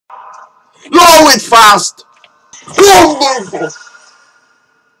No, it's fast!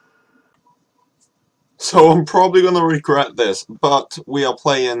 So I'm probably gonna regret this, but we are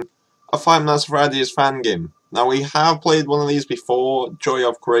playing a Five Nights at Freddy's fan game. Now we have played one of these before, Joy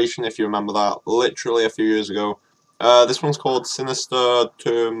of Creation, if you remember that, literally a few years ago. This one's called Sinister,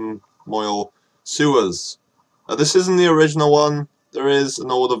 Turmoil, Sewers. This isn't the original one, there is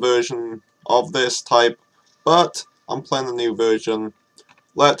an older version of this type, but I'm playing the new version.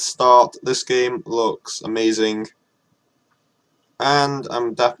 Let's start. This game looks amazing, and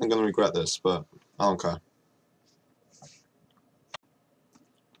I'm definitely gonna regret this, but I don't care.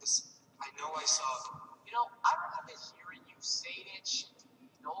 I know I saw. You know, I remember hearing you say that shit to me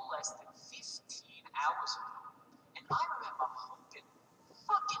no less than 15 hours ago. And I remember hoping,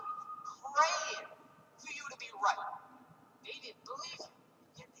 fucking praying for you to be right. They didn't believe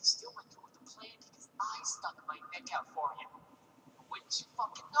you, yet they still went through with the plan because I stuck my neck out for you. But wouldn't you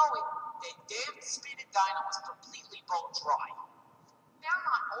fucking know it, that damn speeded dino was completely bone dry. Now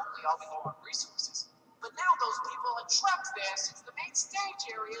not only are we low on resources, but now those people are trapped there since the main stage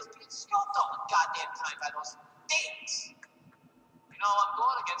area is being scoped all the goddamn time by those things. You know, I'm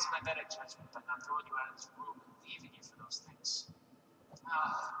going against my better judgment by not throwing you out of this room and leaving you for those things.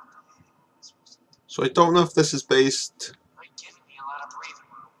 So I don't know if this is based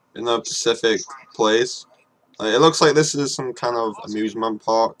in a specific place. It looks like this is some kind of amusement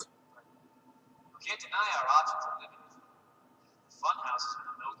park. You can't deny our options are limited. The fun house is in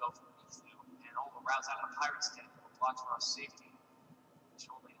the no-go for me, and all the routes out of Pirate's Den were blocked for our safety, which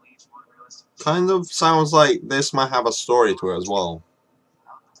only leaves one realistic. Kind of sounds like this might have a story to it as well.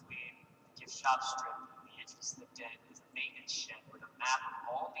 Out between the gift shop strip and the entrance to the den is a maintenance shed with a map of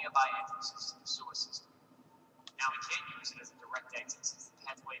all nearby entrances to the sewer system. Now we can't use it as a direct exit since the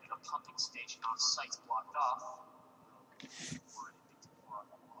pathway to the pumping station off-site's blocked off. But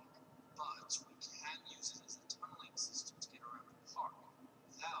we can use it as a tunneling system to get around the park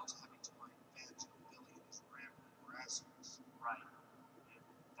without having to mind Banjo, Billy, and his rambling rascals. Right.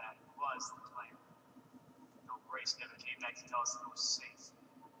 And that was the plan. Though Grace never came back to tell us it was safe.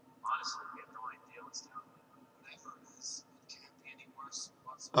 Honestly, we have no idea what's down there. Whatever it is, it can't be any worse than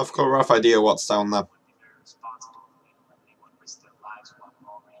what's. I've got a rough idea what's down there. Would be very responsible for me to let anyone risk their lives while we're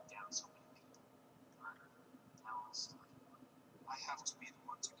already down so many people. Now I'll start. I have to be the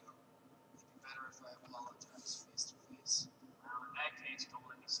one to go. It'd be better if I apologize face to face. Well, in that case, don't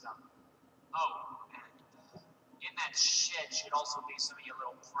let me stop. Oh, and in that shed should also be some of your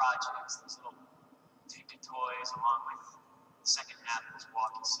little projects, those little tinted toys, along with the second half of this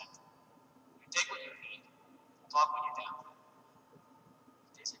walking center. You take what you need. Talk when you're down there. If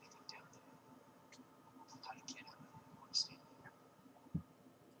there's anything down there, I can't have anyone stay there.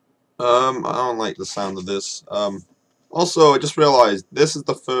 I don't like the sound of this. Also, I just realized this is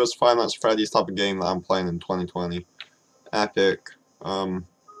the first Five Nights at Freddy's type of game that I'm playing in 2020. Epic.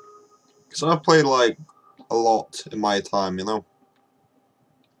 Because I've played like a lot in my time, you know.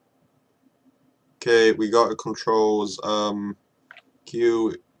 Okay, we got the controls.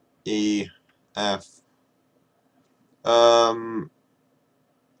 Q, E, F. And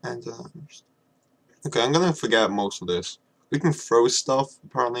okay, I'm gonna forget most of this. We can throw stuff.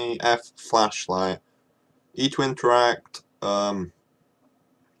 Apparently, F flashlight. E to interact.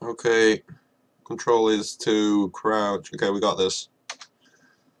 Okay. Control is to crouch. Okay, we got this.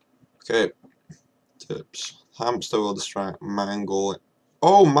 Okay. Tips. Hamster will distract. Mangle.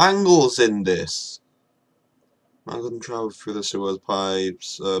 Oh, Mangle's in this. Mangle can travel through the sewer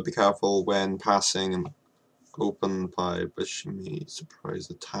pipes. Be careful when passing an open pipe, as she may surprise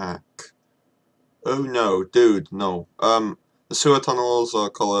attack. Oh no, dude, no. The sewer tunnels are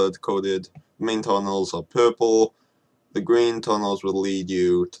coded. The main tunnels are purple. The green tunnels will lead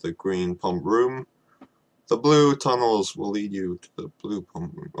you to the green pump room. The blue tunnels will lead you to the blue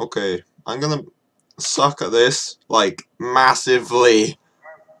pump room. Okay, I'm gonna suck at this, like, massively.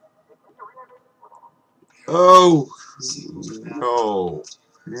 Oh, no.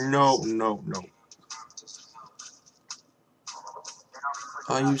 No, no, no.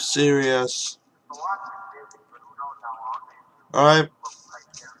 Are you serious? Alright.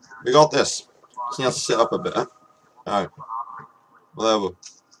 We got this. Just need to sit up a bit, huh? Alright. Whatever.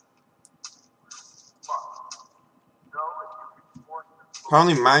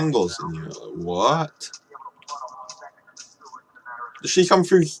 Apparently Mangle's in here. What? Did she come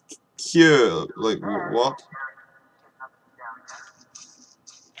through here? Like, what?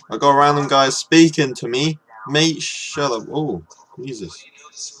 I got random guys speaking to me. Mate, shut up. Oh, Jesus.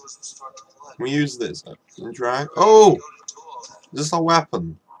 Can we use this? Interact? Oh! Is this a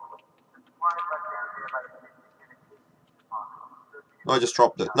weapon? No, I just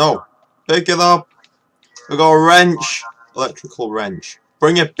dropped it. No! Pick it up! We got a wrench! Electrical wrench.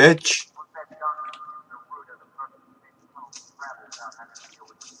 Bring it, bitch!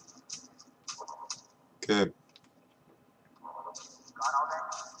 Okay.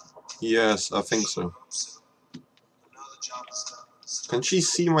 Yes, I think so. Can she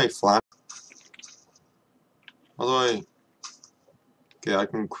see my flash? How do I... Okay, I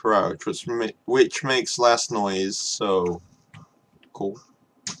can crouch, which makes less noise, so... Cool.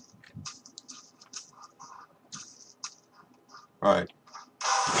 Right.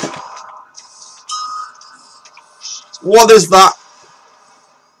 What is that?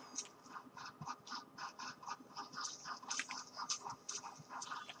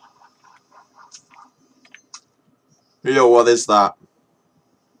 Yo, what is that?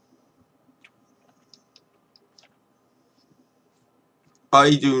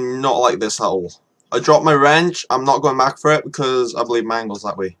 I do not like this at all. I dropped my wrench. I'm not going back for it because I believe Mangle's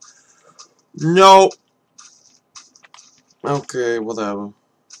that way. No. Okay, whatever.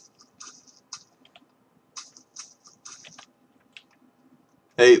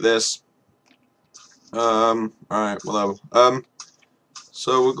 Hate this. Alright, whatever.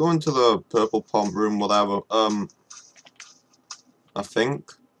 So we're going to the purple pump room, whatever. I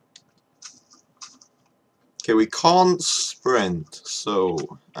think. Okay, we can't sprint, so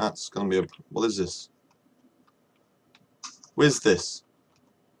that's gonna be a... What is this? What is this?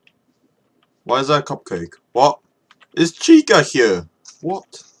 Why is that a cupcake? What? Is Chica here?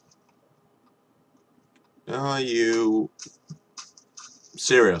 What? Are you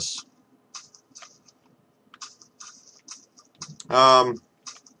serious? Why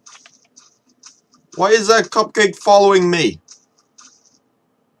is that cupcake following me?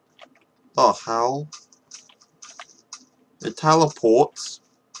 The hell? It teleports,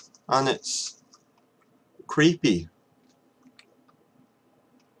 and it's creepy.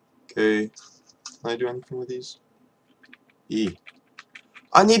 Okay, can I do anything with these? E.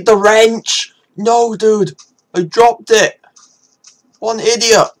 I need the wrench! No, dude! I dropped it! What an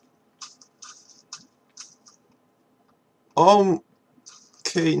idiot!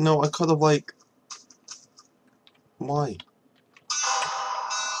 Okay, no, I could have, like... Why?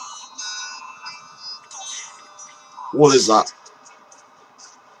 What is that?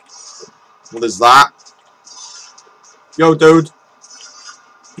 What is that? Yo, dude!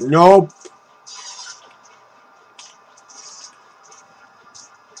 Nope!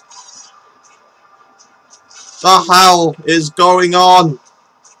 The hell is going on?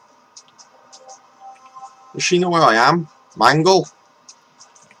 Does she know where I am? Mangle?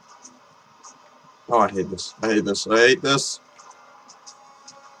 Oh, I hate this. I hate this. I hate this.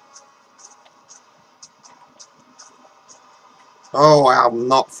 Oh, I have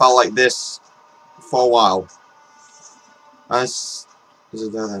not felt like this for a while. This is a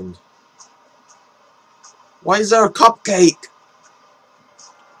dead end. Why is there a cupcake?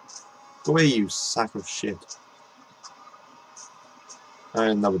 Go away, you sack of shit.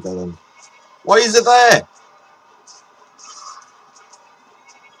 Another dead end. Why is it there?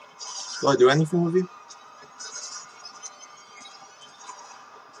 Do I do anything with you?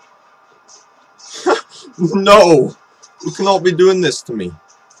 No! You cannot be doing this to me.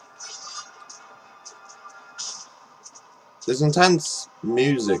 There's intense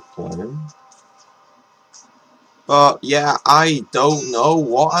music playing. But yeah, I don't know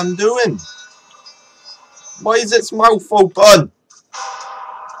what I'm doing. Why is its mouth open?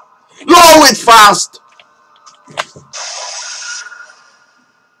 No, it's fast!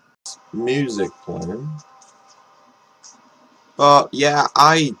 Music playing. But yeah,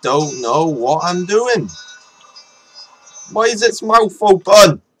 I don't know what I'm doing. Why is its mouth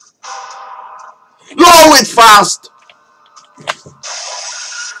open? No, it's fast!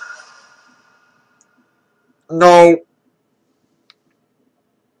 No.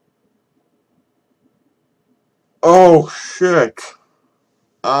 Oh, shit.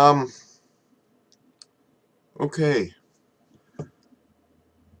 Okay.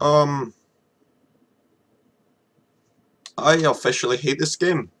 I officially hate this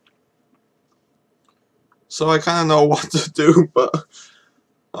game. So I kind of know what to do, but...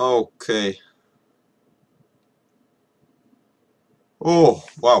 Okay. Oh,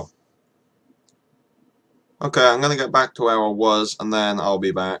 wow. Okay, I'm gonna get back to where I was, and then I'll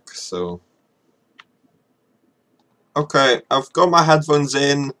be back, so... Okay, I've got my headphones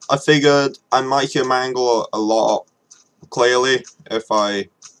in. I figured I might hear Mangle a lot clearly if I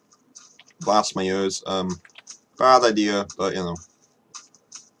blast my ears. Bad idea, but you know.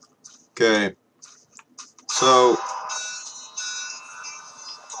 Okay. So...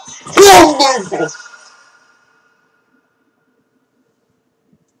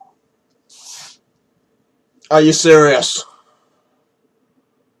 Are you serious?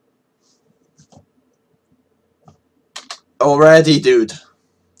 Already, dude.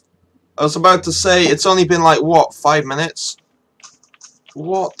 I was about to say, it's only been like, what, 5 minutes?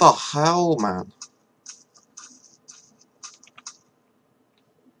 What the hell, man?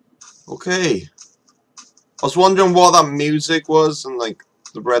 Okay. I was wondering what that music was and, like,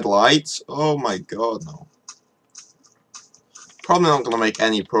 the red lights. Oh my god, no. Probably not gonna make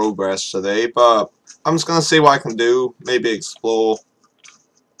any progress today, but I'm just gonna see what I can do. Maybe explore.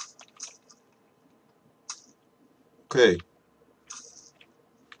 Okay.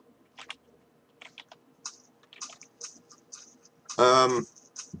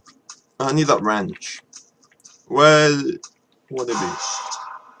 I need that wrench. Well, what would it be?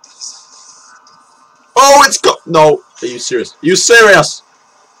 Oh, it's got. No, are you serious? Are you serious?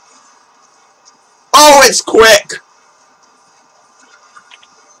 Oh, it's quick!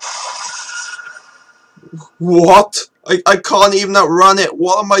 What? I can't even outrun it.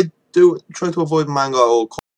 What am I doing? Trying to avoid mango at all costs.